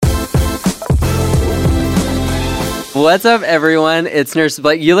What's up, everyone? It's Nurse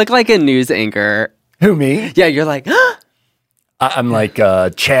Blake. You look like a news anchor. Who, me? Yeah, you're like, I'm like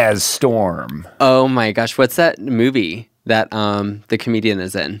Chaz Storm. oh my gosh, what's that movie that the comedian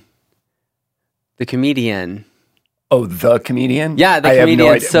is in? The comedian. Oh, the comedian? Yeah, the I have comedian.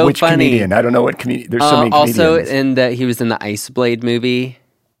 no idea. So Which funny. comedian? I don't know what comedian. There's so many Also, comedians. he was in the Ice Blade movie,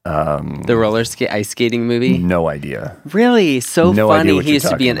 the ice skating movie. No idea. Really, so No idea funny. what He you're used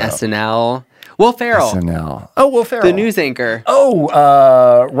to be in talking SNL. Will Ferrell, SNL. Oh, Will Ferrell. the news anchor.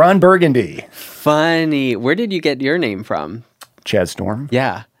 Oh, Ron Burgundy. Funny. Where did you get your name from? Chaz Storm?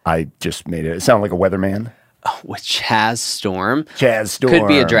 Yeah. I just made it sound like a weatherman. With Chaz Storm. Chaz Storm. Could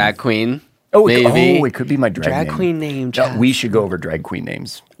be a drag queen. Oh, maybe. it could be my drag name. queen name. No, Chaz. we should go over drag queen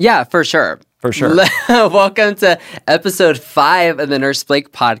names. Yeah, for sure. For sure. Welcome to episode 5 of the Nurse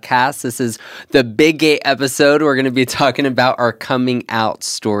Blake podcast. This is the Big Gay episode. We're going to be talking about our coming out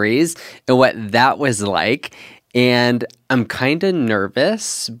stories and what that was like. And I'm kind of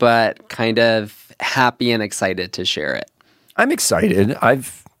nervous, but kind of happy and excited to share it. I'm excited.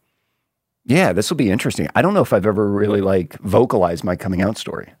 This will be interesting. I don't know if I've ever really vocalized my coming out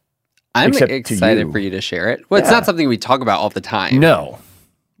story. I'm Except to excited you. for you to share it. Well, it's Yeah. not something we talk about all the time. No.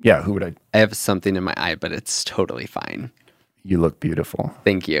 Yeah, who would I? I have something in my eye, but it's totally fine. You look beautiful.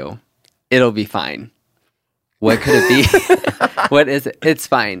 Thank you. It'll be fine. What could it be? What is it? It's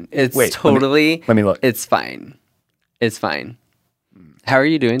fine. It's Wait, totally. let me look. It's fine. It's fine. How are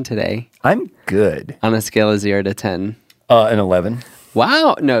you doing today? I'm good. On a scale of 0 to 10. An 11.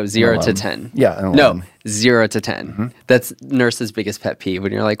 Wow. No, 0 to 11. 10. Yeah, an No, 11. 0 to 10. That's nurse's biggest pet peeve.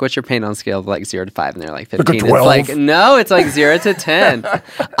 When you're like, what's your pain on a scale of 0 to 5? And they're like 15. It's 12. like, no, it's 0 to 10.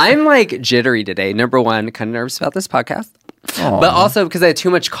 I'm jittery today. Number one, kind of nervous about this podcast. But also because I had too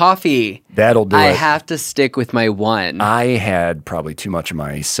much coffee. That'll do I it. have to stick with my one. I had probably too much of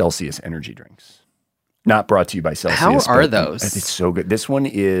my Celsius energy drinks. Not brought to you by Celsius. How are but those? It's so good. This one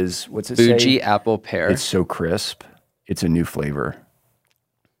is, what's it Fuji say? apple pear. It's so crisp. It's a new flavor.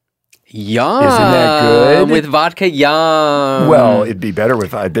 Yum. Isn't that good? With vodka, yum. Well, it'd be better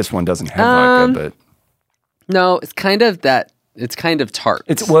with, this one doesn't have vodka, but. No, it's kind of that, it's kind of tart.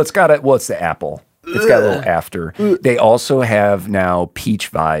 It's the apple. It's got a little after. They also have now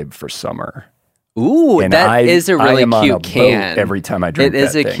peach vibe for summer. Ooh, And that is a I really am on cute a boat can. every time I drink It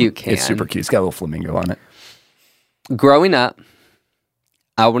is that a thing. cute can. It's super cute. It's got a little flamingo on it. Growing up,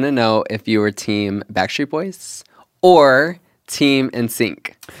 I want to know if you were team Backstreet Boys or team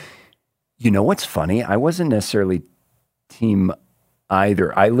NSYNC. You know what's funny? I wasn't necessarily team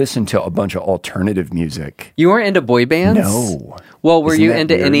either. I listened to a bunch of alternative music. You weren't into boy bands? No. Well, were Isn't you that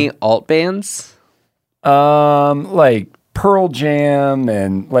into weird? any alt bands? Like Pearl Jam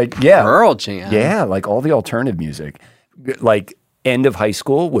and Pearl Jam. Yeah, like all the alternative music. Like end of high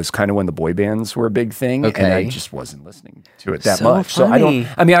school was kind of when the boy bands were a big thing, and I Okay. just wasn't listening to it that So much. funny.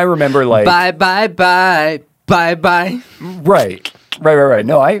 I remember Bye, bye, bye. Bye, bye. Right.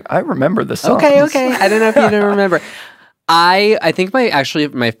 No, I remember the songs. Okay. I don't know if you didn't remember. I think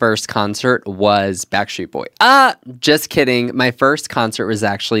my first concert was Backstreet Boy. Just kidding. My first concert was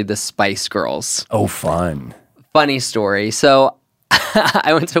actually the Spice Girls. Oh, fun. Funny story. So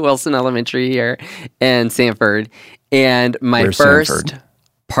I went to Wilson Elementary here in Sanford, and my Where's first Sanford?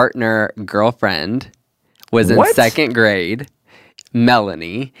 partner girlfriend was in What? 2nd grade.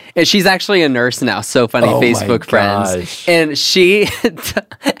 Melanie, and she's actually a nurse now. So funny, Oh my Facebook friends. gosh. And she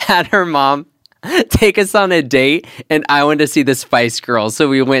had her mom take us on a date, and I wanted to see the Spice Girls, so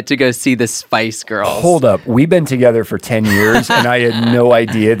we went to go see the Spice Girls. Hold up. We've been together for 10 years, and I had no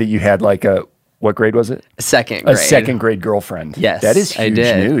idea that you had what grade was it? 2nd A grade. 2nd grade girlfriend. Yes, That is I huge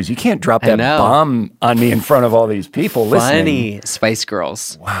did. news. You can't drop I that know. bomb on me in front of all these people listening. Funny Spice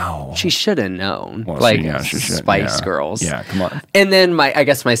Girls. Wow. She should have known. Well, she should. Spice Yeah. Girls. Yeah, come on. And then I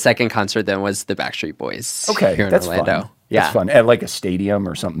guess my second concert then was the Backstreet Boys. Okay, here in that's Orlando. fun. Yeah. That's fun. At a stadium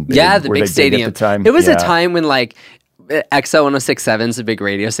or something big. Yeah, the Were big they big stadium. at the time? It was a Yeah. time when XO 1067 is a big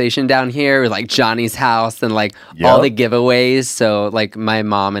radio station down here, with Johnny's House and all Yep. the giveaways. So my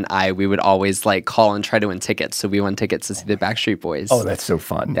mom and we would always call and try to win tickets. So we won tickets to see the Backstreet Boys. Oh, that's so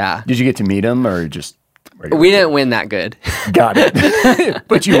fun. Yeah. Did you get to meet them or just regular? We didn't win that good. Got it.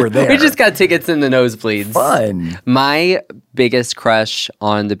 But you were there. We just got tickets in the nosebleeds. fun. My biggest crush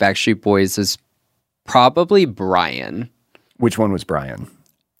on the Backstreet Boys is probably Brian. Which one was Brian?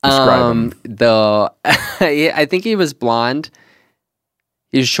 Describe him. I think he was blonde.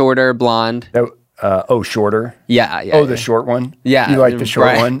 He's shorter, blonde. Shorter. Yeah. Oh, the short one? Yeah. You like the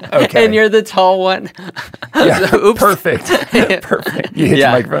short Brian. one? Okay. And you're the tall one. Yeah, Oops. perfect. Perfect. You hit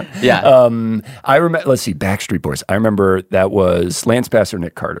Yeah. your microphone. Yeah. I remember, let's see, Backstreet Boys. I remember that was Lance Bass or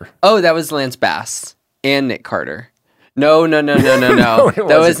Nick Carter. Oh, that was Lance Bass and Nick Carter. No. No, it That was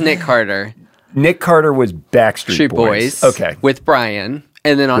wasn't. Nick Carter. Nick Carter was Backstreet Street Boys. Okay. With Brian.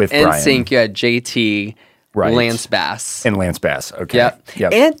 And then on With Brian. NSYNC, you had JT, Right. Lance Bass. And Lance Bass. Okay.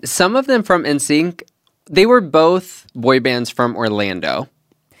 Yep. And some of them from NSYNC, they were both boy bands from Orlando.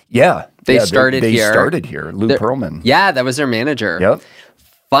 Yeah. They Yeah, started they here. started here. Lou Pearlman. Yeah, that was their manager. Yep.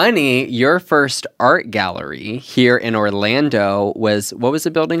 Funny, your first art gallery here in Orlando was, what was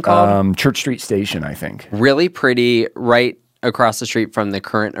the building called? Church Street Station, I think. Really pretty, right across the street from the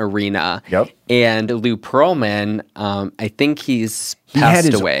current arena. Yep. And Lou Pearlman, I think he's He had passed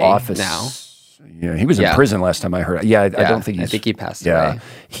his away office now. Yeah, he was in prison last time I heard. Yeah, I don't think I he's. think he passed yeah, away.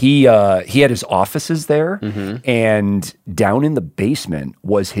 he had his offices there, Mm-hmm. and down in the basement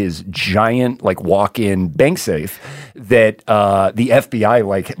was his giant like walk-in bank safe that the FBI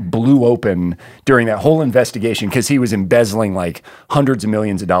like blew open during that whole investigation because he was embezzling like hundreds of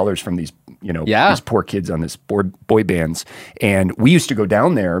millions of dollars from these these poor kids on this boy bands, and we used to go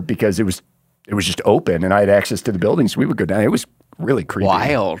down there because it was just open and I had access to the building, so we would go down. It was really creepy.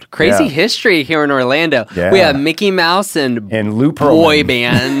 Wild. Crazy history here in Orlando. Yeah. We have Mickey Mouse and Lou Pearlman. boy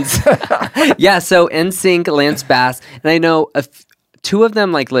bands. Yeah, so NSYNC, Lance Bass, and I know two of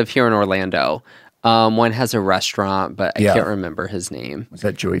them like live here in Orlando. One has a restaurant, but I can't remember his name. Was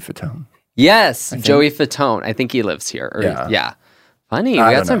that Joey Fatone? Yes, Joey Fatone. I think he lives here. Yeah. Funny. We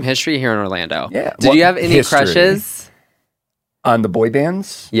got some history here in Orlando. Yeah. Did you have any crushes? On the boy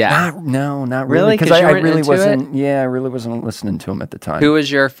bands? Yeah. No, not Really? really. Because 'Cause you I weren't really into wasn't. Yeah, I really wasn't listening to him at the time. Who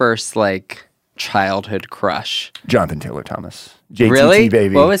was your first like childhood crush? Jonathan Taylor Thomas. JTT, Really?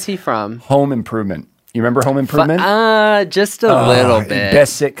 baby. What was he from? Home Improvement. You remember Home Improvement? Just a little bit.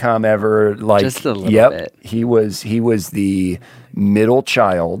 Best sitcom ever. Like, Just a little bit. He was the middle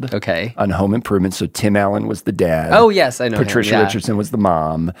child. Okay. On Home Improvement. So Tim Allen was the dad. Oh yes, I know. Patricia him, yeah. Richardson was the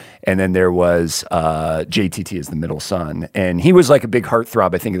mom, and then there was JTT as the middle son, and he was like a big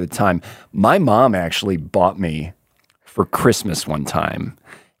heartthrob, I think, at the time. My mom actually bought me for Christmas one time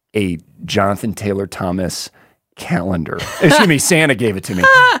a Jonathan Taylor Thomas calendar. Excuse me, Santa gave it to me.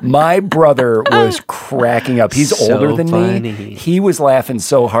 My brother was cracking up. He's So older than funny. me. He was laughing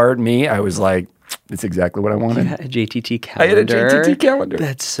so hard. I was like, that's exactly what I wanted. You had a JTT I calendar. had a JTT calendar.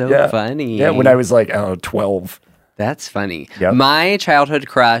 That's so funny. Yeah, when I was like, 12. That's funny. Yep. My childhood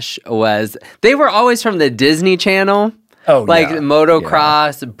crush was, they were always from the Disney Channel. Oh, like yeah.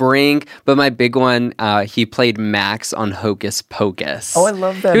 Motocross, Brink, but my big one, he played Max on Hocus Pocus. Oh, I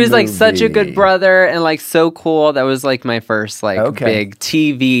love that He was like such a good movie. brother and like so cool. That was like my first like Okay. big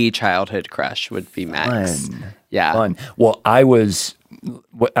TV childhood crush would be Max. Fun. Yeah. Fun. Well, I was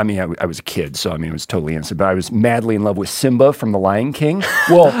a kid, so it was totally innocent, but I was madly in love with Simba from The Lion King.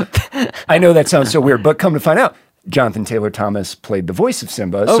 Well, I know that sounds so weird, but come to find out, Jonathan Taylor Thomas played the voice of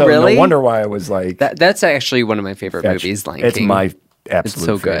Simba. Oh, so really? no wonder why I was like, That's actually one of my favorite movies, Lion it's King. my absolute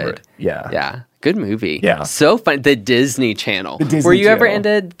so favorite. good. Yeah. Yeah. Good movie. Yeah. So fun. The Disney Channel. The Disney Were you ever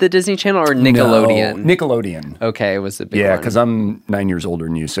Channel. into the Disney Channel or Nickelodeon? No, Nickelodeon. Okay, it was a big Yeah, one. because I'm 9 years older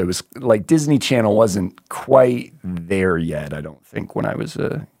than you, so it was like Disney Channel wasn't quite there yet, I don't think, when I was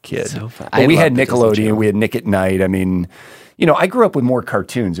a kid. So fun. But I we love had the Disney Nickelodeon, Channel. we had Nick at Night. I mean, I grew up with more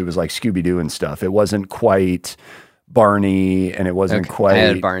cartoons. It was like Scooby-Doo and stuff. It wasn't quite Barney, and it wasn't quite... I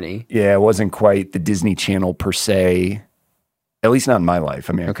had Barney. Yeah, it wasn't quite the Disney Channel per se. At least not in my life.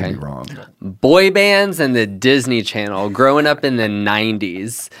 I mean, I Okay. could be wrong. Boy bands and the Disney Channel. Growing up in the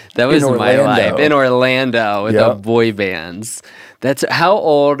 90s. That was my Orlando. life. In Orlando with the Yep. boy bands. How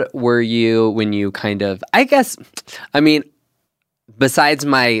old were you when you kind of, besides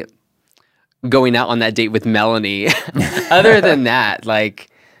my going out on that date with Melanie, other than that, like,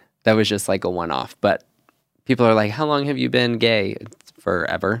 that was just like a one-off. But people are like, how long have you been gay? It's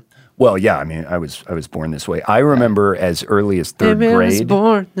forever. Well, yeah, I was born this way. I remember as early as third Maybe I was grade.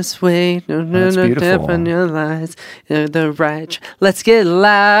 born this way. No, That's no, beautiful. deaf in your lies. You're the right. Let's get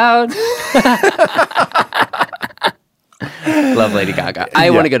loud. Love Lady Gaga.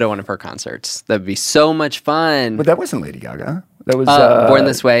 I want to go to one of her concerts. That'd be so much fun. But that wasn't Lady Gaga. That was Born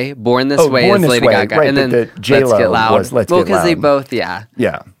This Way. Born This Way Born is This Lady Way, Gaga. right, And then but the Let's J-Lo Get Loud. was Let's well, Get because they Loud. both, yeah.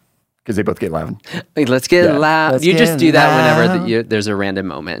 Yeah, because they both get loud. Like, let's get Yeah. loud. Let's You just get do that whenever loud. there's a random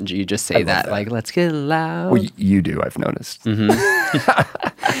moment. You just say that. that. Like, let's get loud. Well, you do, I've noticed.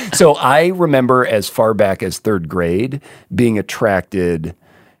 Mm-hmm. So I remember as far back as third grade being attracted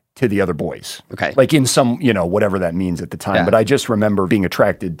to the other boys. Okay. Like in some, whatever that means at the time. Yeah. But I just remember being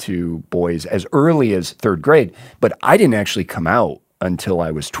attracted to boys as early as third grade. But I didn't actually come out until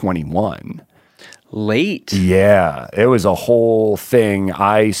I was 21. Late. Yeah, it was a whole thing.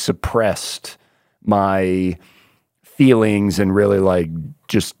 I suppressed my feelings and really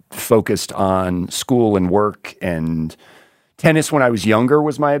just focused on school and work, and tennis when I was younger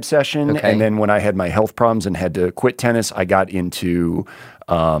was my obsession. Okay. And then when I had my health problems and had to quit tennis, I got into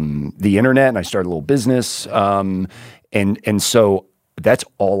the internet and I started a little business. And so that's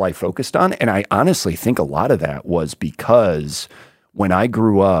all I focused on. And I honestly think a lot of that was because when I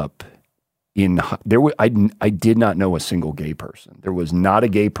grew up, I did not know a single gay person. There was not a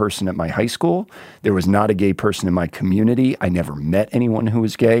gay person at my high school. There was not a gay person in my community. I never met anyone who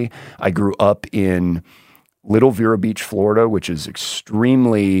was gay. I grew up in Little Vero Beach, Florida, which is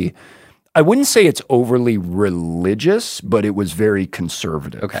extremely, I wouldn't say it's overly religious, but it was very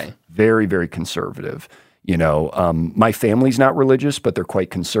conservative. Okay. Very, very conservative. You know, my family's not religious, but they're quite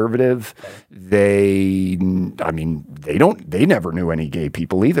conservative. They never knew any gay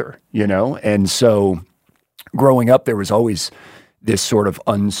people either, you know? And so growing up, there was always this sort of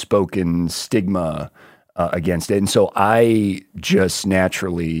unspoken stigma against it. And so I just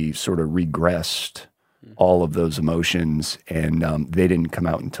naturally sort of regressed all of those emotions, and they didn't come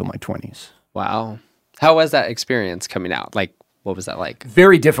out until my 20s. Wow. How was that experience coming out? Like, what was that like?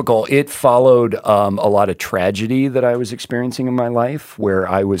 Very difficult. It followed a lot of tragedy that I was experiencing in my life, where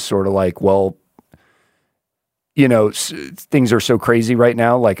I was sort of like, well, you know, things are so crazy right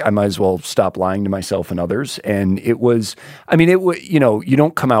now, like I might as well stop lying to myself and others. And it was, you know, you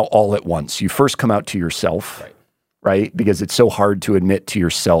don't come out all at once. You first come out to yourself, right? Because it's so hard to admit to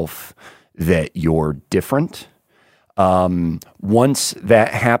yourself that you're different. Once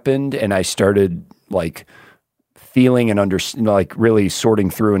that happened and I started like feeling and like really sorting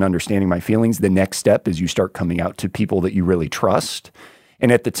through and understanding my feelings, the next step is you start coming out to people that you really trust.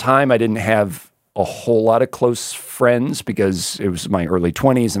 And at the time I didn't have a whole lot of close friends because it was my early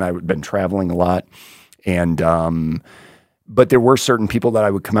 20s and I had been traveling a lot. And, but there were certain people that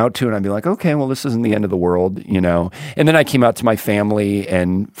I would come out to and I'd be like, okay, well, this isn't the end of the world, you know? And then I came out to my family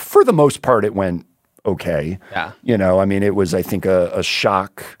and for the most part it went okay. Yeah. You know, I mean, it was, I think, a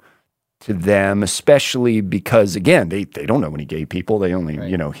shock to them, especially because, again, they don't know any gay people. They only,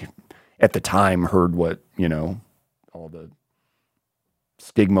 you know, at the time heard what, you know, all the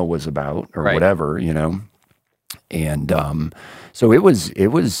stigma was about or whatever, you know. And so it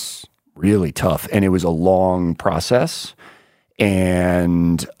was really tough and it was a long process.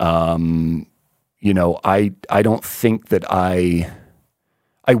 And, you know, I don't think that I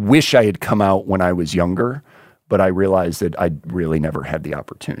wish I had come out when I was younger, but I realized that I really never had the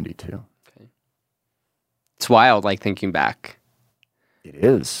opportunity to. Okay. It's wild, like thinking back. It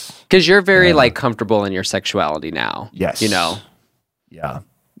is. Because you're very like comfortable in your sexuality now. Yes. You know? Yeah.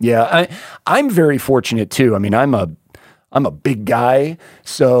 Yeah. I'm very fortunate too. I mean, I'm a big guy.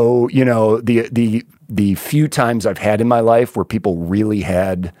 So, you know, the few times I've had in my life where people really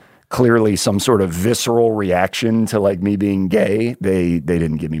had clearly some sort of visceral reaction to like me being gay, they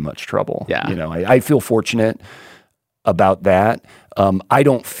didn't give me much trouble. Yeah. You know, I feel fortunate about that. I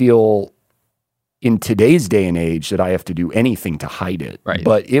don't feel in today's day and age that I have to do anything to hide it. Right.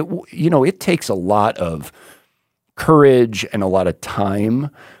 But it takes a lot of courage and a lot of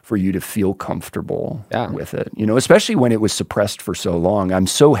time for you to feel comfortable with it. You know, especially when it was suppressed for so long. I'm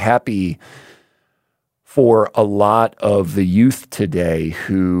so happy for a lot of the youth today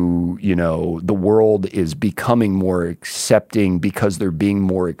who, you know, the world is becoming more accepting because they're being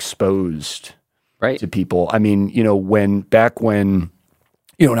more exposed to people. I mean, you know, back when,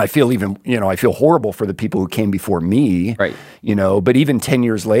 you know, and I feel horrible for the people who came before me, you know, but even 10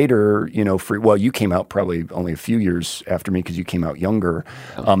 years later, you know, you came out probably only a few years after me because you came out younger.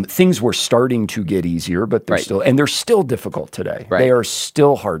 Things were starting to get easier, but they're still difficult today. They are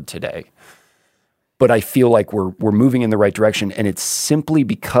still hard today. But I feel like we're moving in the right direction, and it's simply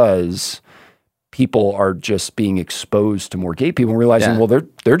because people are just being exposed to more gay people and realizing, well,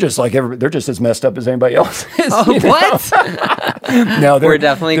 they're just like they're just as messed up as anybody else is. Oh, what? No, we're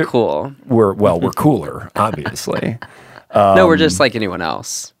definitely cool. We're cooler, obviously. No, we're just like anyone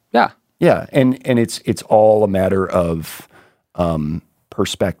else. Yeah, yeah, and it's all a matter of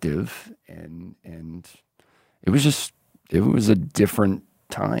perspective, and it was a different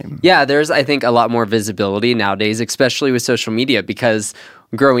time. Yeah, there's, I think, a lot more visibility nowadays, especially with social media, because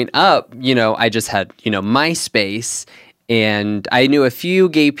growing up, you know, I just had, you know, MySpace, and I knew a few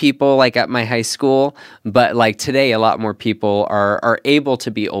gay people like at my high school, but like today, a lot more people are able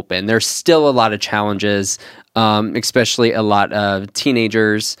to be open. There's still a lot of challenges, especially a lot of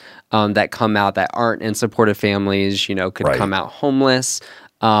teenagers that come out that aren't in supportive families, you know, could come out homeless,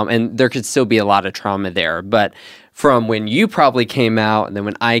 and there could still be a lot of trauma there. But from when you probably came out and then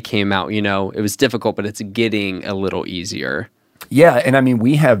when I came out, you know, it was difficult, but it's getting a little easier. Yeah. And I mean,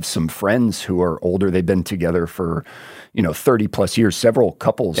 we have some friends who are older. They've been together for, 30 plus years, several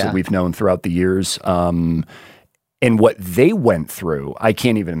couples that we've known throughout the years. And what they went through, I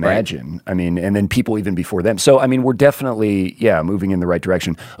can't even imagine. Right. I mean, and then people even before them. So, I mean, we're definitely, moving in the right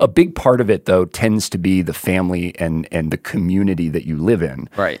direction. A big part of it, though, tends to be the family and the community that you live in.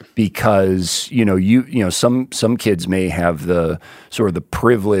 Right. Because, some kids may have the sort of the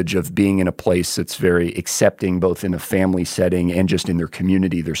privilege of being in a place that's very accepting, both in a family setting and just in their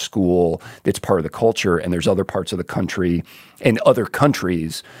community, their school, that's part of the culture. And there's other parts of the country and other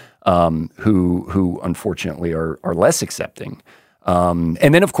countries who unfortunately are less accepting. And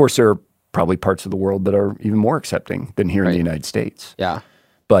then, of course, there are probably parts of the world that are even more accepting than here in the United States. Yeah.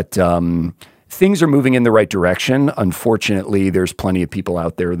 But things are moving in the right direction. Unfortunately, there's plenty of people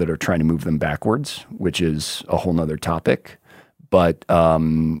out there that are trying to move them backwards, which is a whole nother topic. But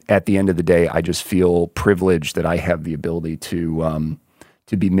at the end of the day, I just feel privileged that I have the ability to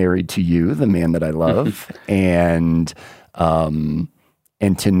be married to you, the man that I love, and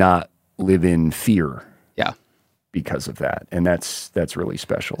to not live in fear. Yeah. Because of that. And that's really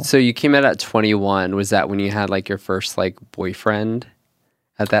special. So you came out at 21. Was that when you had like your first like boyfriend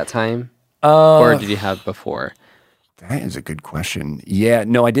at that time? Or did you have before? That is a good question. Yeah,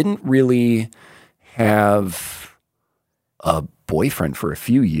 no, I didn't really have a boyfriend for a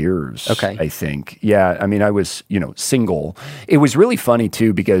few years, I think. Yeah, I mean, I was, single. It was really funny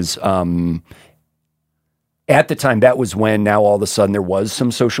too because at the time, that was when now all of a sudden there was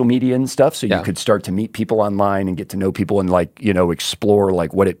some social media and stuff. So you could start to meet people online and get to know people and explore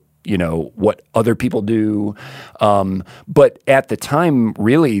like what other people do. But at the time,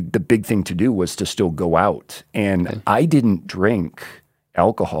 really the big thing to do was to still go out. And I didn't drink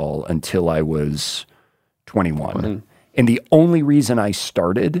alcohol until I was 21. And the only reason I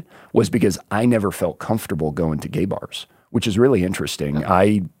started was because I never felt comfortable going to gay bars, which is really interesting.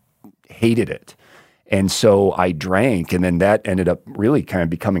 I hated it. And so I drank, and then that ended up really kind of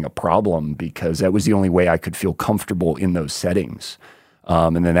becoming a problem because that was the only way I could feel comfortable in those settings.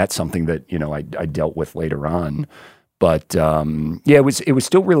 And then that's something that, I dealt with later on. But it was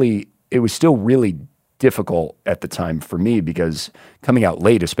still really difficult at the time for me because coming out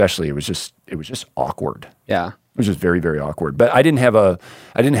late, especially, it was just awkward. Yeah. It was just very, very awkward. But I didn't have a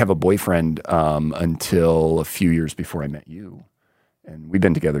boyfriend until a few years before I met you. And we've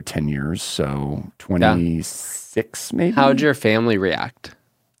been together 10 years, so 26 maybe. How did your family react?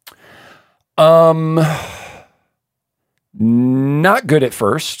 Not good at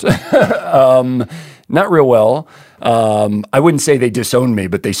first. Not real well. I wouldn't say they disowned me,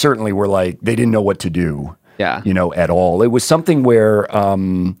 but they certainly were like, they didn't know what to do. Yeah. At all. It was something where,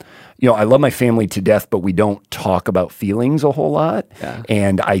 I love my family to death, but we don't talk about feelings a whole lot. Yeah.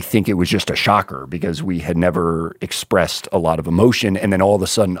 And I think it was just a shocker because we had never expressed a lot of emotion. And then all of a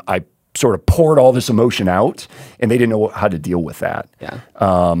sudden I sort of poured all this emotion out and they didn't know how to deal with that. Yeah.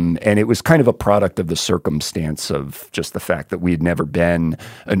 And it was kind of a product of the circumstance of just the fact that we had never been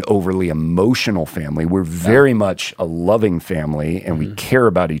an overly emotional family. We're very much a loving family and we care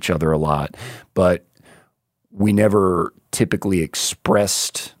about each other a lot, but we never typically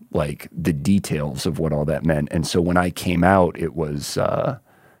expressed like the details of what all that meant. And so when I came out, it was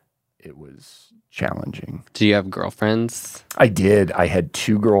challenging. Do you have girlfriends? I did. I had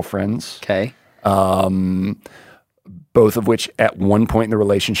 2 girlfriends. Okay. Both of which at one point in the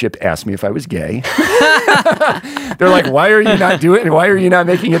relationship asked me if I was gay. They're like, why are you not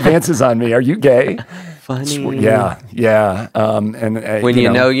making advances on me? Are you gay? Funny. Yeah. And when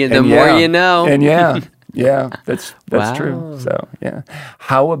the more you know. And yeah, that's true. So, yeah.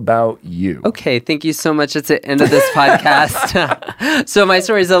 How about you? Okay, thank you so much. It's the end of this podcast. So my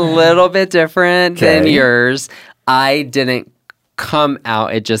story is a little bit different than yours. I didn't come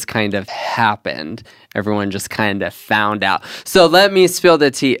out. It just kind of happened. Everyone just kind of found out. So let me spill the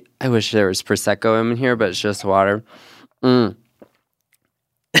tea. I wish there was Prosecco in here, but it's just water.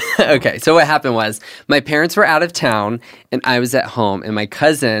 Okay, so what happened was my parents were out of town and I was at home and my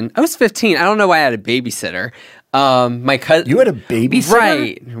cousin, I was 15. I don't know why I had a babysitter. My cousin. You had a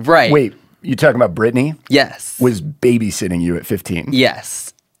babysitter? Right. Wait, you talking about Brittany? Yes. Was babysitting you at 15?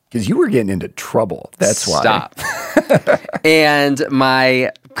 Yes. Because you were getting into trouble. That's why. Stop. And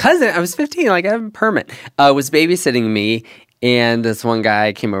my cousin, I was 15, like I have a permit, was babysitting me. And this one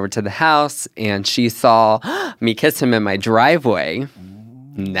guy came over to the house and she saw me kiss him in my driveway.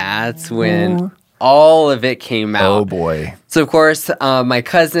 And that's when all of it came out. Oh, boy. So, of course, my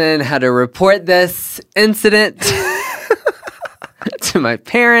cousin had to report this incident to my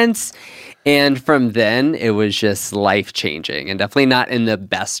parents. And from then, it was just life-changing and definitely not in the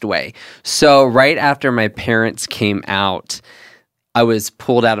best way. So right after my parents came out, I was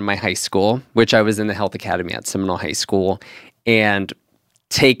pulled out of my high school, which I was in the health academy at Seminole High School, and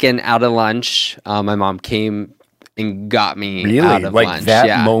taken out of lunch. My mom came and got me out of like lunch.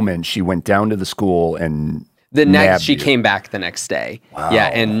 that moment, she went down to the school and she you. came back the next day. Wow. Yeah,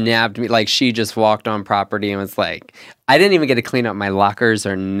 and nabbed me. Like, she just walked on property and was like, I didn't even get to clean up my lockers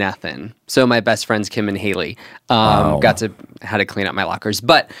or nothing. So my best friends, Kim and Haley, had to clean up my lockers.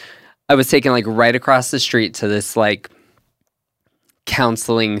 But I was taken like right across the street to this like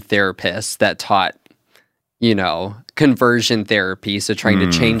counseling therapist that taught, conversion therapy, so trying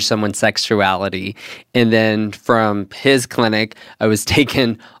to change someone's sexuality. And then from his clinic, I was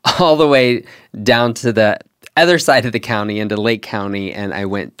taken all the way down to the other side of the county into Lake County, and I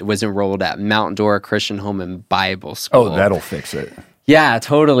was enrolled at Mount Dora Christian Home and Bible School. Oh, that'll fix it. Yeah,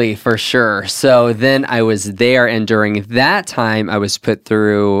 totally, for sure. So then I was there, and during that time, I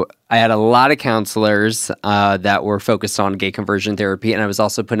had a lot of counselors that were focused on gay conversion therapy, and I was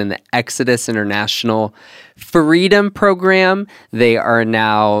also put in the Exodus International Freedom Program. They are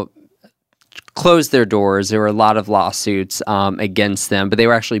now closed their doors. There were a lot of lawsuits against them, but they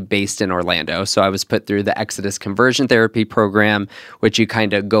were actually based in Orlando. So I was put through the Exodus Conversion Therapy Program, which you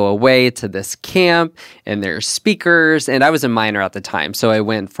kind of go away to this camp, and there's speakers, and I was a minor at the time. So I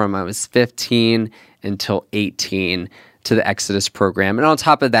went from I was 15 until 18 to the Exodus program. And on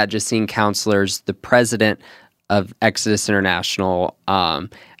top of that, just seeing counselors. The president of Exodus International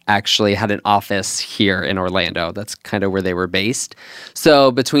actually had an office here in Orlando. That's kind of where they were based.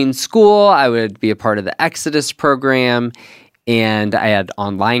 So between school, I would be a part of the Exodus program, and I had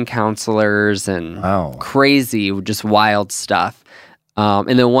online counselors and crazy, just wild stuff.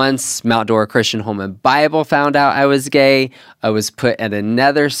 And then once Mount Dora Christian Home and Bible found out I was gay, I was put at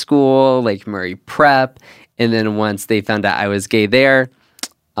another school, Lake Murray Prep. And then once they found out I was gay there,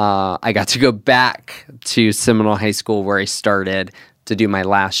 I got to go back to Seminole High School where I started to do my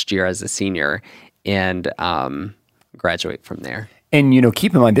last year as a senior and graduate from there. And,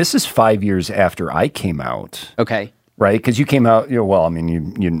 keep in mind, this is 5 years after I came out. Okay. Right? Because you came out,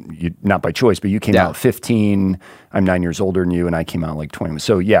 you not by choice, but you came out 15. I'm 9 years older than you, and I came out like 20.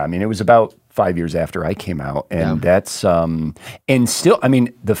 So, yeah, it was about 5 years after I came out. And that's, and still,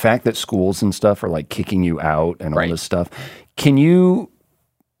 the fact that schools and stuff are like kicking you out and all this stuff. Can you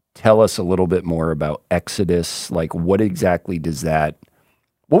tell us a little bit more about Exodus? Like, what exactly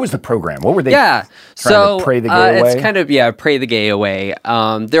what was the program? What were they trying to pray the gay away? It's kind of, pray the gay away.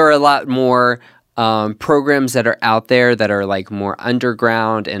 There are a lot more programs that are out there that are like more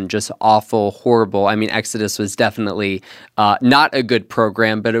underground and just awful, horrible. Exodus was definitely not a good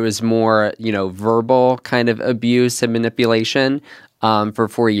program, but it was more, verbal kind of abuse and manipulation for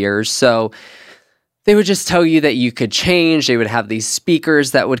 4 years. So they would just tell you that you could change. They would have these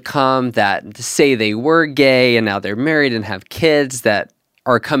speakers that would come that say they were gay and now they're married and have kids that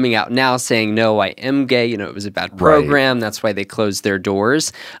are coming out now saying, no, I am gay. It was a bad program. Right. That's why they closed their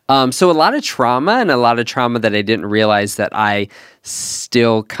doors. So a lot of trauma that I didn't realize that I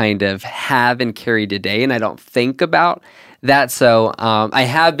still kind of have and carry today, and I don't think about that. So I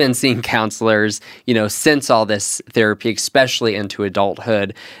have been seeing counselors, since all this therapy, especially into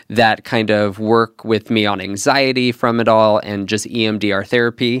adulthood, that kind of work with me on anxiety from it all and just EMDR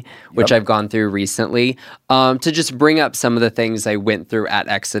therapy, which I've gone through recently, to just bring up some of the things I went through at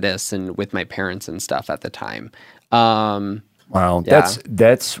Exodus and with my parents and stuff at the time. Wow.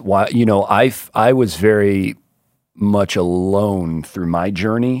 That's why, I was very much alone through my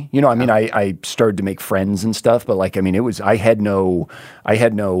journey. I started to make friends and stuff, but I had no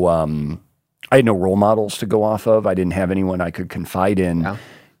role models to go off of. I didn't have anyone I could confide in. Yeah.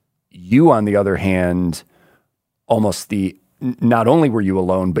 You, on the other hand, not only were you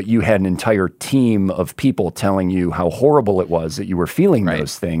alone, but you had an entire team of people telling you how horrible it was that you were feeling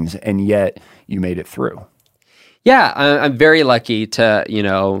those things, and yet you made it through. Yeah, I'm very lucky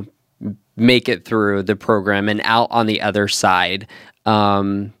to, make it through the program and out on the other side.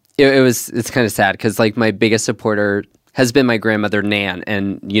 It's kind of sad because like my biggest supporter has been my grandmother Nan,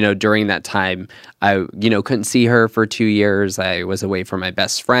 and during that time I couldn't see her for 2 years. I was away from my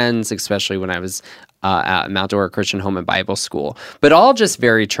best friends, especially when I was at Mount Dora Christian Home and Bible School, but all just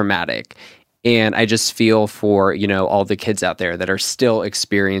very traumatic. And I just feel for, all the kids out there that are still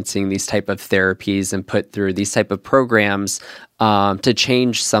experiencing these type of therapies and put through these type of programs to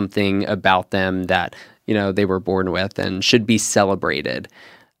change something about them that, they were born with and should be celebrated.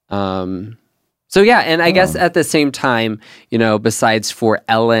 And I guess at the same time, besides for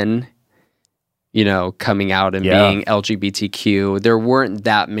Ellen, coming out and being LGBTQ, there weren't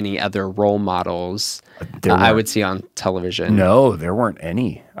that many other role models I would see on television. No, there weren't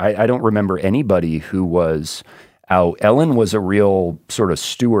any. I don't remember anybody who was out. Ellen was a real sort of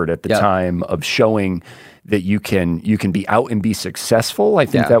steward at the Yep. time of showing that you can be out and be successful. I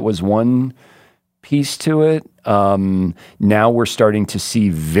think Yeah. that was one piece to it. Now we're starting to see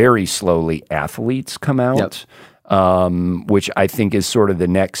very slowly athletes come out, which I think is sort of the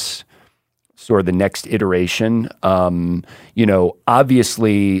next iteration.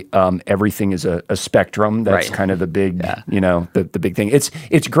 Obviously, everything is a spectrum. That's Right. kind of the big, the big thing.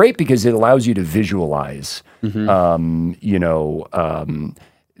 It's great because it allows you to visualize,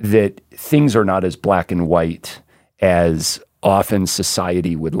 that things are not as black and white as often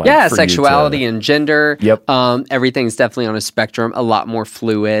society would like. Yeah, for sexuality you to, and gender. Yep. Everything's definitely on a spectrum, a lot more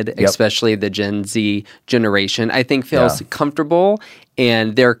fluid, especially the Gen Z generation. I think feels comfortable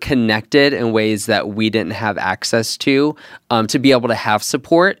and they're connected in ways that we didn't have access to be able to have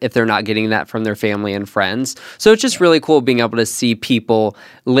support if they're not getting that from their family and friends. So it's just really cool being able to see people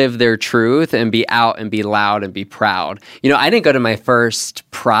live their truth and be out and be loud and be proud. I didn't go to my first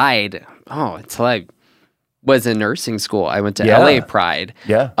Pride, until I was in nursing school. I went to LA Pride.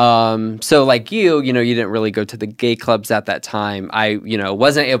 Yeah. So like you didn't really go to the gay clubs at that time. I,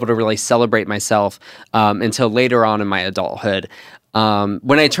 wasn't able to really celebrate myself until later on in my adulthood.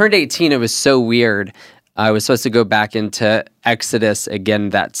 When I turned 18, it was so weird. I was supposed to go back into Exodus again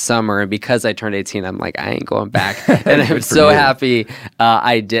that summer. And because I turned 18, I'm like, I ain't going back. And I'm so happy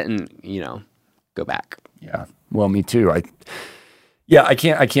I didn't, go back. Yeah. Well, me too. I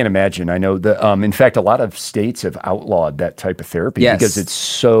can't imagine. I know that, in fact, a lot of states have outlawed that type of therapy because it's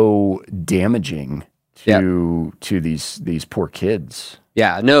so damaging to these poor kids.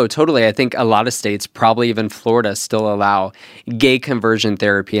 Yeah, no, totally. I think a lot of states, probably even Florida, still allow gay conversion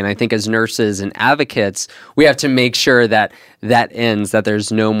therapy. And I think as nurses and advocates, we have to make sure that ends, that there's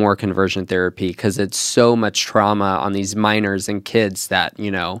no more conversion therapy because it's so much trauma on these minors and kids that,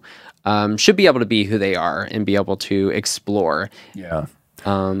 should be able to be who they are and be able to explore. Yeah.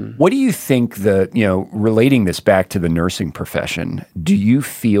 What do you think relating this back to the nursing profession, do you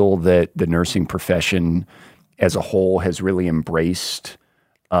feel that the nursing profession as a whole has really embraced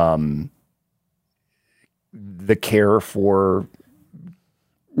the care for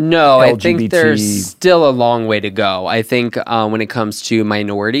No, LGBT? I think there's still a long way to go. I think when it comes to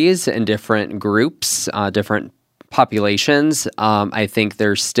minorities and different groups, different populations, I think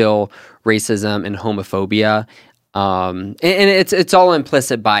there's still racism and homophobia. And it's all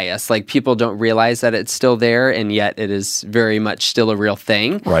implicit bias. Like people don't realize that it's still there, and yet it is very much still a real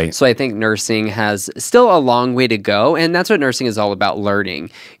thing. Right. So I think nursing has still a long way to go, and that's what nursing is all about,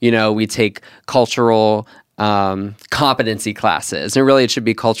 learning. We take cultural competency classes, and really it should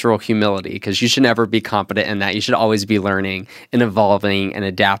be cultural humility because you should never be competent in that. You should always be learning and evolving and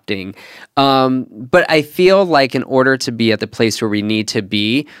adapting. But I feel like in order to be at the place where we need to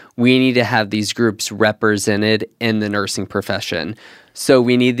be, we need to have these groups represented in the nursing profession. So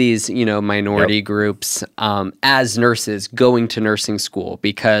we need these, minority groups as nurses going to nursing school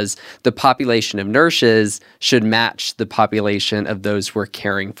because the population of nurses should match the population of those we're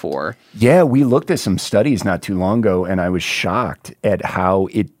caring for. Yeah, we looked at some studies not too long ago, and I was shocked at how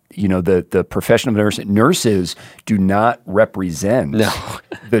the profession of nurses do not represent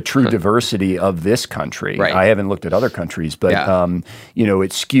the true diversity of this country. Right. I haven't looked at other countries, but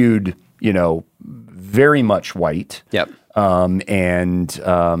it's skewed, very much white. Yep. I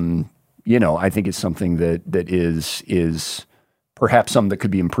think it's something that is perhaps something that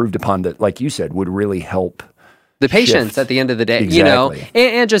could be improved upon that, like you said, would really help the patients at the end of the day, Exactly.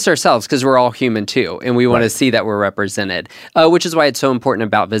 and just ourselves, because we're all human too, and we want to see that we're represented, which is why it's so important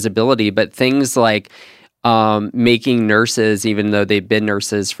about visibility. But things like making nurses, even though they've been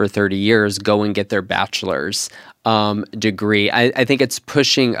nurses for 30 years, go and get their bachelor's degree. I think it's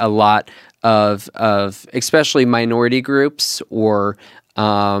pushing a lot of especially minority groups or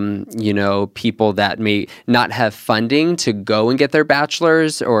people that may not have funding to go and get their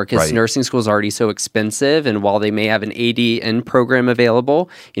bachelor's, or because nursing school is already so expensive. And while they may have an ADN program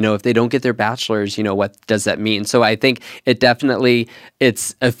available, if they don't get their bachelor's, what does that mean? So I think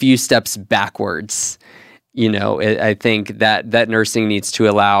it's a few steps backwards. I think that nursing needs to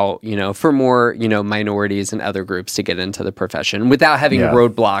allow, for more, minorities and other groups to get into the profession without having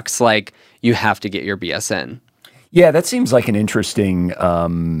roadblocks like you have to get your BSN. Yeah, that seems like an interesting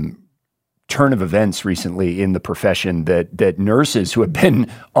turn of events recently in the profession that nurses who have been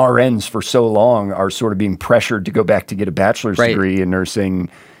RNs for so long are sort of being pressured to go back to get a bachelor's degree in nursing.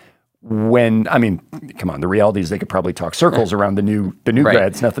 When, come on, the reality is they could probably talk circles around the new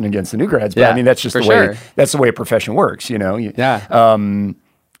grads. Nothing against the new grads, but that's just that's the way a profession works, Yeah.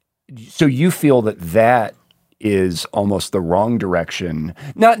 So you feel that is almost the wrong direction.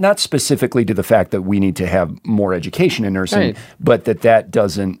 Not specifically to the fact that we need to have more education in nursing, Right. but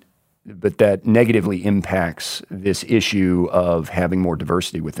that negatively impacts this issue of having more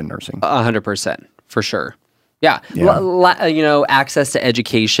diversity within nursing. 100%, for sure. Yeah. Yeah. Access to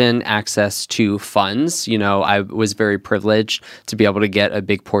education, access to funds. I was very privileged to be able to get a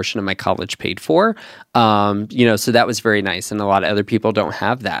big portion of my college paid for. So that was very nice. And a lot of other people don't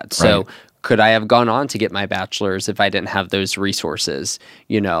have that. So Right. could I have gone on to get my bachelor's if I didn't have those resources?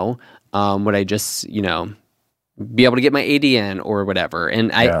 Would I just, be able to get my ADN or whatever?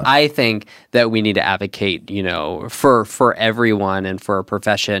 And I think that we need to advocate, for everyone and for a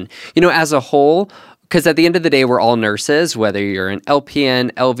profession, as a whole. Because at the end of the day, we're all nurses, whether you're an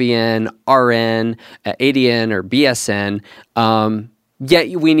LPN, LVN, RN, ADN, or BSN.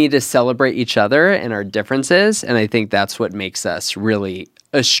 Yet we need to celebrate each other and our differences. And I think that's what makes us really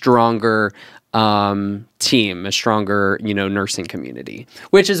a stronger team, a stronger, nursing community,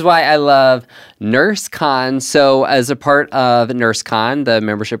 which is why I love NurseCon. So as a part of NurseCon, the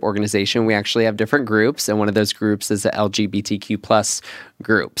membership organization, we actually have different groups. And one of those groups is the LGBTQ plus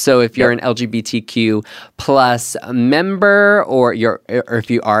group. So if you're an LGBTQ plus member or if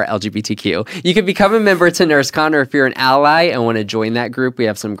you are LGBTQ, you can become a member to NurseCon, or if you're an ally and want to join that group, we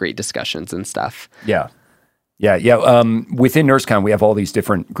have some great discussions and stuff. Yeah. Within NurseCon, we have all these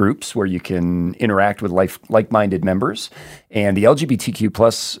different groups where you can interact with like-minded members, and the LGBTQ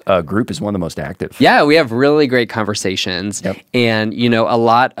plus group is one of the most active. Yeah, we have really great conversations, Yep. and a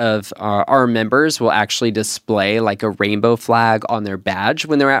lot of our members will actually display like a rainbow flag on their badge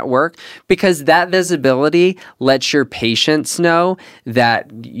when they're at work, because that visibility lets your patients know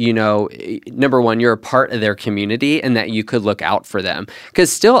that number one, you're a part of their community and that you could look out for them.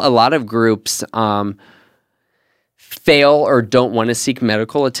 Because still, a lot of groups fail or don't want to seek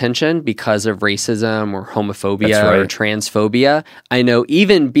medical attention because of racism or homophobia or transphobia. I know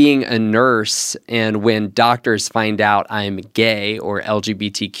even being a nurse, and when doctors find out I'm gay or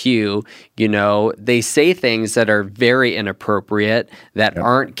LGBTQ, they say things that are very inappropriate, that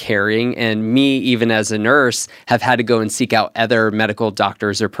aren't caring. And me, even as a nurse, have had to go and seek out other medical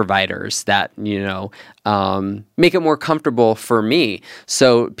doctors or providers that, make it more comfortable for me.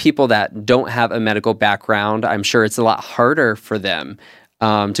 So people that don't have a medical background, I'm sure it's a lot harder for them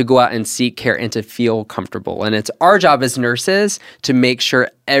to go out and seek care and to feel comfortable. And it's our job as nurses to make sure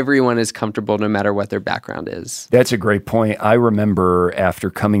everyone is comfortable no matter what their background is. That's a great point. I remember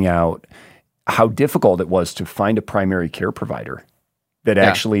after coming out how difficult it was to find a primary care provider that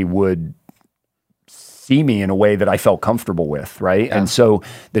actually would see me in a way that I felt comfortable with, right? Yeah. And so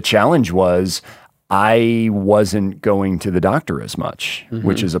the challenge was I wasn't going to the doctor as much,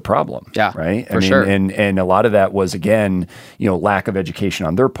 which is a problem. Yeah, right. For sure. And a lot of that was, again, lack of education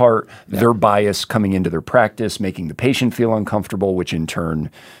on their part, their bias coming into their practice, making the patient feel uncomfortable, which in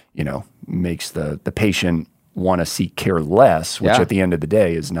turn, makes the patient want to seek care less, which at the end of the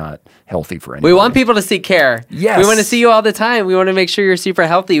day is not healthy for anyone. We want people to seek care. Yes. We want to see you all the time. We want to make sure you're super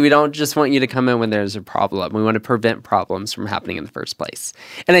healthy. We don't just want you to come in when there's a problem. We want to prevent problems from happening in the first place.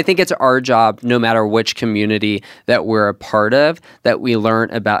 And I think it's our job, no matter which community that we're a part of, that we learn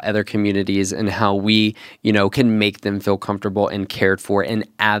about other communities and how we, can make them feel comfortable and cared for and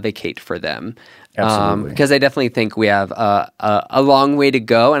advocate for them. Absolutely. Because I definitely think we have a long way to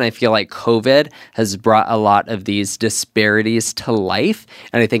go, and I feel like COVID has brought a lot of these disparities to life,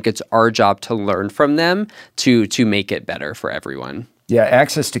 and I think it's our job to learn from them to make it better for everyone. Yeah,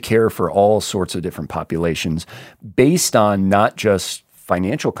 access to care for all sorts of different populations based on not just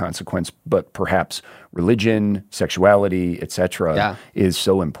financial consequence, but perhaps religion, sexuality, etc., is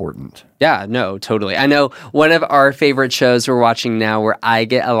so important. Yeah, no, totally. I know one of our favorite shows we're watching now where I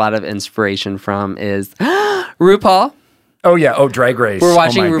get a lot of inspiration from is RuPaul. Oh, yeah. Oh, Drag Race. We're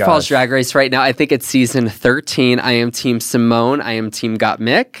watching RuPaul's gosh. Drag Race right now. I think it's season 13. I am Team Simone. I am Team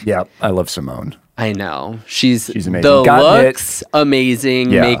Gottmik. Yeah, I love Simone. I know. She's amazing. The Gottmik, looks, amazing.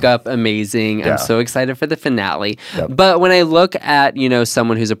 Yeah. Makeup, amazing. Yeah. I'm so excited for the finale. Yep. But when I look at,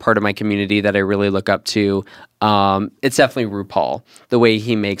 someone who's a part of my community that I really look up to, it's definitely RuPaul. The way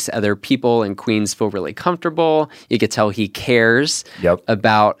he makes other people and queens feel really comfortable. You could tell he cares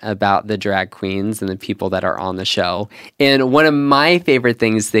about the drag queens and the people that are on the show. And one of my favorite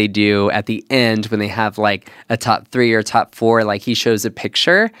things they do at the end when they have like a top 3 or top 4, like he shows a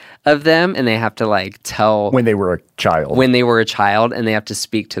picture of them and they have to like tell when they were a child. And they have to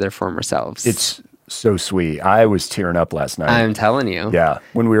speak to their former selves. It's so sweet. I was tearing up last night. I'm telling you. Yeah.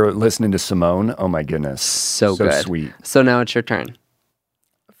 When we were listening to Simone, oh my goodness. So good. Sweet. So now it's your turn.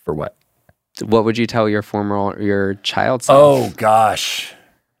 For what? What would you tell your child self? Oh gosh.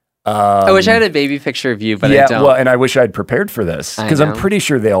 I wish I had a baby picture of you, but yeah, I don't. well, and I wish I'd prepared for this I because I'm know. pretty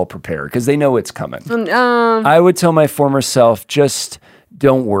sure they all prepare because they know it's coming. Um, I would tell my former self, just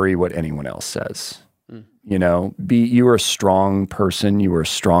don't worry what anyone else says. You know, you are a strong person. You are a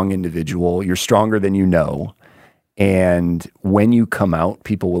strong individual. You're stronger than you know. And when you come out,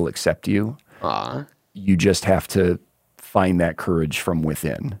 people will accept you. aw. You just have to find that courage from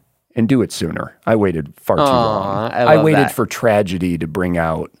within and do it sooner. I waited far too long. I love waited that. for tragedy to bring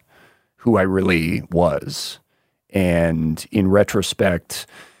out who I really was. And in retrospect,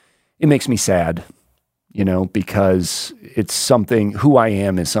 it makes me sad, you know, because it's something, who I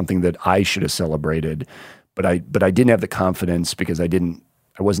am is something that I should have celebrated, but I didn't have the confidence because I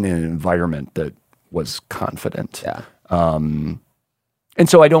wasn't in an environment that was confident. Yeah. And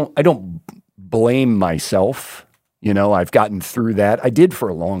so I don't blame myself. You know, I've gotten through that. I did for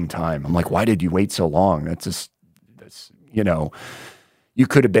a long time. I'm like, why did you wait so long? That's, you know, you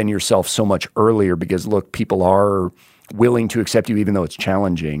could have been yourself so much earlier because look, people are willing to accept you even though it's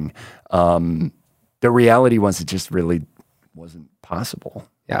challenging. The reality was it just really wasn't possible.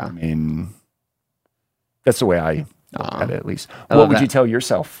 Yeah. I mean, that's the way I look at it, at least. I What love would that. you tell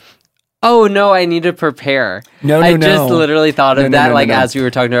yourself? Oh, no, I need to prepare. No, I no. just literally thought of No, no, that, no, like, no. as we were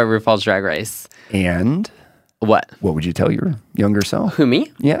talking about RuPaul's Drag Race. And What? what would you tell your younger self? Who,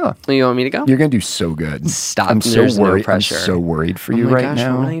 me? Yeah. You want me to go? You're going to do so good. Stop. I'm so There's no worried. pressure. I'm so worried for Oh you my right gosh,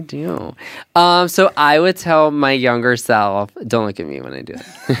 now. what would I do? So I would tell my younger self, don't look at me when I do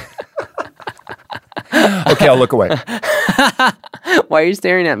it. Okay, I'll look away. Why are you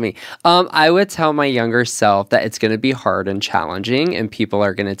staring at me? I would tell my younger self that it's going to be hard and challenging, and people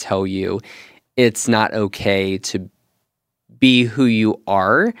are going to tell you it's not okay to be who you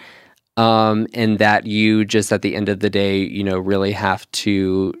are, and that you just at the end of the day, you know, really have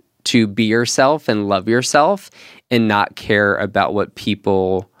to be yourself and love yourself and not care about what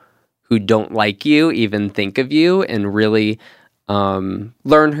people who don't like you even think of you, and really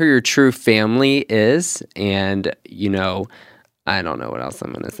learn who your true family is. And, you know, I don't know what else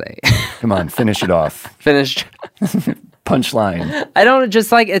I'm going to say. Come on, finish it off. Finished. Punchline. I don't,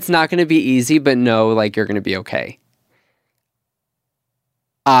 just like, it's not going to be easy, but no, like, you're going to be okay.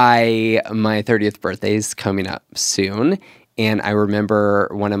 My 30th birthday is coming up soon. And I remember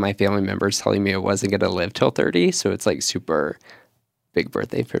one of my family members telling me I wasn't going to live till 30. So it's like super big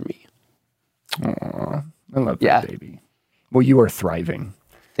birthday for me. Aw, I love that, Yeah. baby. Well, you are thriving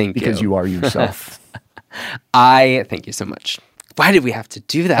Thank because you are yourself. Thank you so much. Why did we have to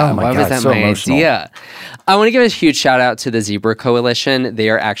do that? Oh my Why was God, that so my emotional. idea? I want to give a huge shout out to the Zebra Coalition. They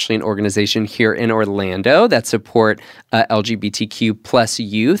are actually an organization here in Orlando that support LGBTQ plus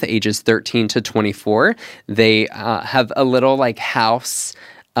youth ages 13 to 24. They have a little like house.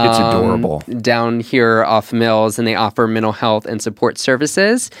 It's adorable. Down here off Mills, and they offer mental health and support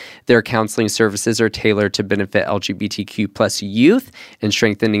services. Their counseling services are tailored to benefit LGBTQ plus youth and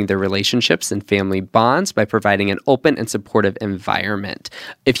strengthening their relationships and family bonds by providing an open and supportive environment.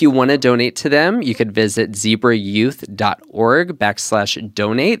 If you want to donate to them, you could visit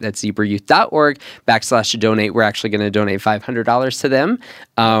zebrayouth.org/donate. That's zebrayouth.org/donate. We're actually going to donate $500 to them.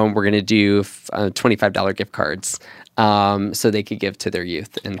 We're going to do $25 gift cards. So they could give to their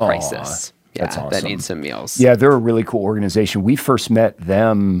youth in crisis. that's That awesome. need some meals. Yeah, they're a really cool organization. We first met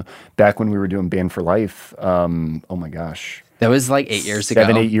them back when we were doing Band for Life. Oh my gosh. That was like 8 years ago.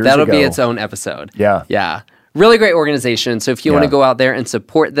 8 years That'll be ago. its own episode. Yeah. Yeah. Really great organization. So if you want to Yeah. go out there and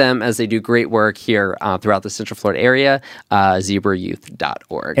support them as they do great work here throughout the Central Florida area,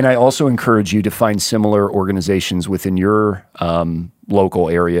 zebrayouth.org. And I also encourage you to find similar organizations within your local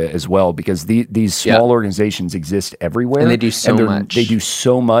area as well, because these small organizations exist everywhere. And they do so much. They do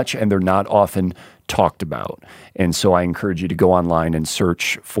so much, and they're not often talked about. And so I encourage you to go online and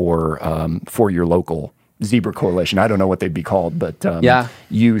search for your local Zebra Coalition. I don't know what they'd be called, but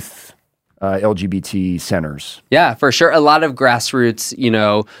youth LGBT centers. Yeah, for sure. A lot of grassroots,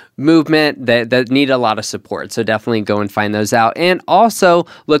 movement that need a lot of support. So definitely go and find those out. And also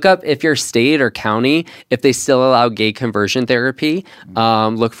look up if your state or county, if they still allow gay conversion therapy,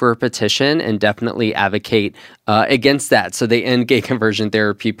 look for a petition and definitely advocate against that. So they end gay conversion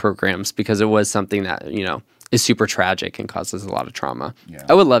therapy programs, because it was something that, is super tragic and causes a lot of trauma. Yeah.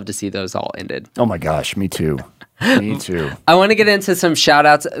 I would love to see those all ended. Oh my gosh, me too. Me too. I want to get into some shout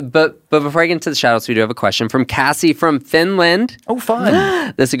outs, but before I get into the shout outs, we do have a question from Cassie from Finland. Oh,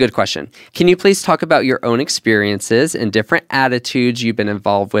 fun. That's a good question. Can you please talk about your own experiences and different attitudes you've been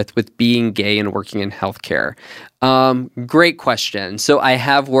involved with being gay and working in healthcare? Great question. So I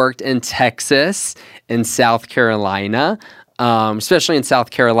have worked in Texas and South Carolina. especially in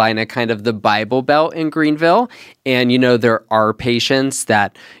South Carolina, kind of the Bible Belt in Greenville. And, there are patients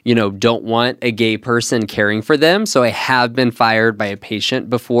that, don't want a gay person caring for them. So I have been fired by a patient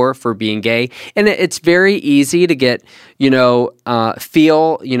before for being gay. And it's very easy to get,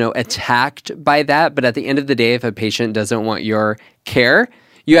 feel, attacked by that. But at the end of the day, if a patient doesn't want your care,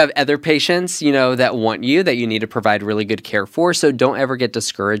 you have other patients, that want you, that you need to provide really good care for. So don't ever get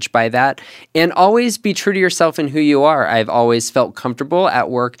discouraged by that. And always be true to yourself and who you are. I've always felt comfortable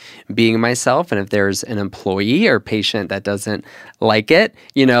at work being myself. And if there's an employee or patient that doesn't like it,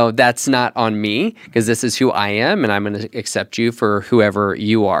 that's not on me, because this is who I am and I'm going to accept you for whoever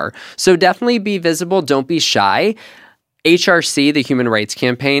you are. So definitely be visible. Don't be shy. HRC, the Human Rights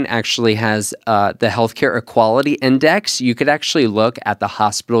Campaign, actually has the Healthcare Equality Index. You could actually look at the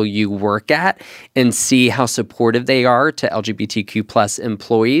hospital you work at and see how supportive they are to LGBTQ plus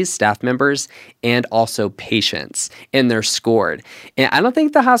employees, staff members, and also patients. And they're scored. And I don't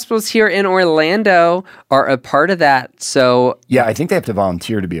think the hospitals here in Orlando are a part of that. So yeah, I think they have to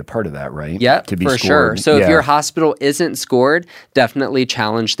volunteer to be a part of that, right? Yep, to be for scored. sure. So if your hospital isn't scored, definitely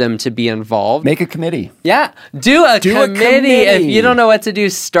challenge them to be involved. Make a committee. Yeah, do a committee. If you don't know what to do,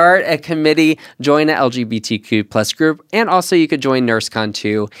 start a committee, join an LGBTQ plus group, and also you could join NurseCon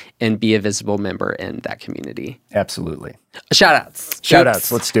too and be a visible member in that community. Absolutely. Shout-outs.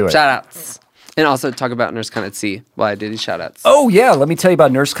 Shout-outs. Let's do it. Shout-outs. And also talk about NurseCon at Sea while I do these shout-outs. Oh, yeah. Let me tell you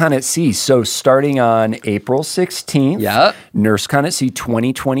about NurseCon at Sea. So starting on April 16th, NurseCon at Sea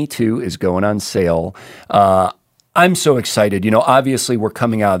 2022 is going on sale. I'm so excited. Obviously we're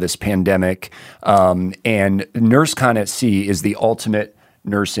coming out of this pandemic, and NurseCon at Sea is the ultimate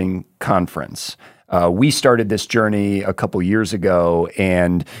nursing conference. We started this journey a couple years ago,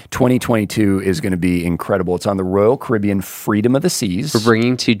 and 2022 is going to be incredible. It's on the Royal Caribbean Freedom of the Seas. We're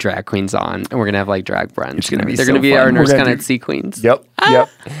bringing 2 drag queens on, and we're going to have like drag brunch. It's going to be They're so going to be fun. our NurseCon at Sea queens. Yep.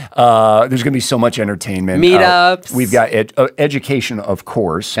 There's going to be so much entertainment. Meetups. We've got education, of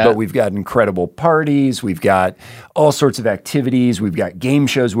course, but we've got incredible parties. We've got all sorts of activities. We've got game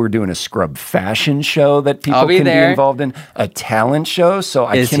shows. We're doing a scrub fashion show that people can be involved in. A talent show. So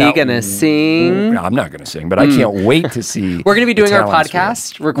Is he going to sing? I'm not going to sing, but I can't wait to see. We're going to be doing our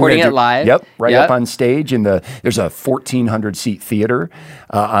podcast, recording it live. Yep, up on stage. There's a 1,400 seat theater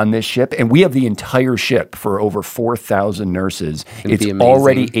on this ship, and we have the entire ship for over 4,000 nurses. It's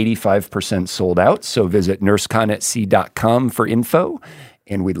already 85% sold out. So visit nurseconatsea.com for info.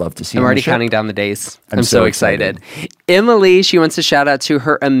 And we'd love to see you. I'm already counting down the days. I'm so excited. Emily, she wants to shout out to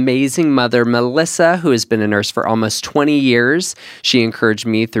her amazing mother, Melissa, who has been a nurse for almost 20 years. She encouraged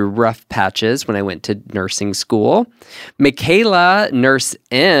me through rough patches when I went to nursing school. Michaela, Nurse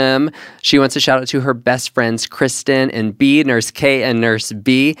M, she wants to shout out to her best friends, Kristen and B, Nurse K and Nurse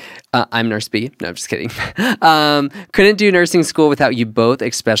B. I'm Nurse B. No, I'm just kidding. Couldn't do nursing school without you both,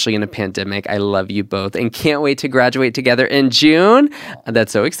 especially in a pandemic. I love you both and can't wait to graduate together in June.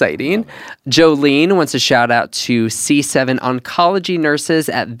 That's so exciting. Jolene wants to shout out to C7 oncology nurses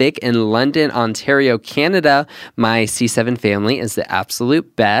at Vic in London, Ontario, Canada. My C7 family is the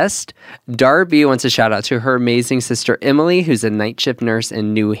absolute best. Darby wants to shout out to her amazing sister Emily, who's a night shift nurse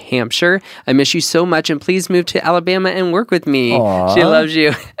in New Hampshire. I miss you so much, and please move to Alabama and work with me. Aww. She loves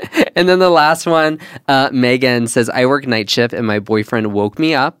you. And then the last one, Megan says, I work night shift and my boyfriend woke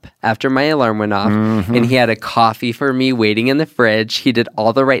me up after my alarm went off and he had a coffee for me waiting in the fridge. He did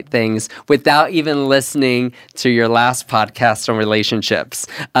all the right things without even listening to your last podcast on relationships.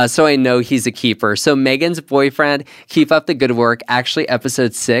 So I know he's a keeper. So Megan's boyfriend, keep up the good work. Actually,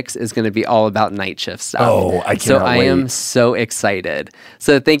 episode 6 is going to be all about night shift stuff. Oh, I cannot So I wait. am so excited.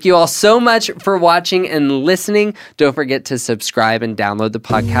 So thank you all so much for watching and listening. Don't forget to subscribe and download the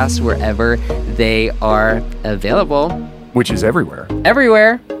podcast wherever they are available. Which is everywhere.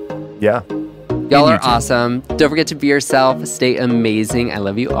 Everywhere. Yeah. Y'all are awesome. Don't forget to be yourself. Stay amazing. I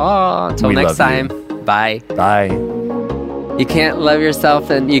love you all. Until We next love time. Bye. Bye. You can't love yourself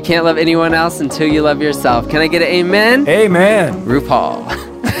and you can't love anyone else until you love yourself. Can I get an amen? Amen. RuPaul.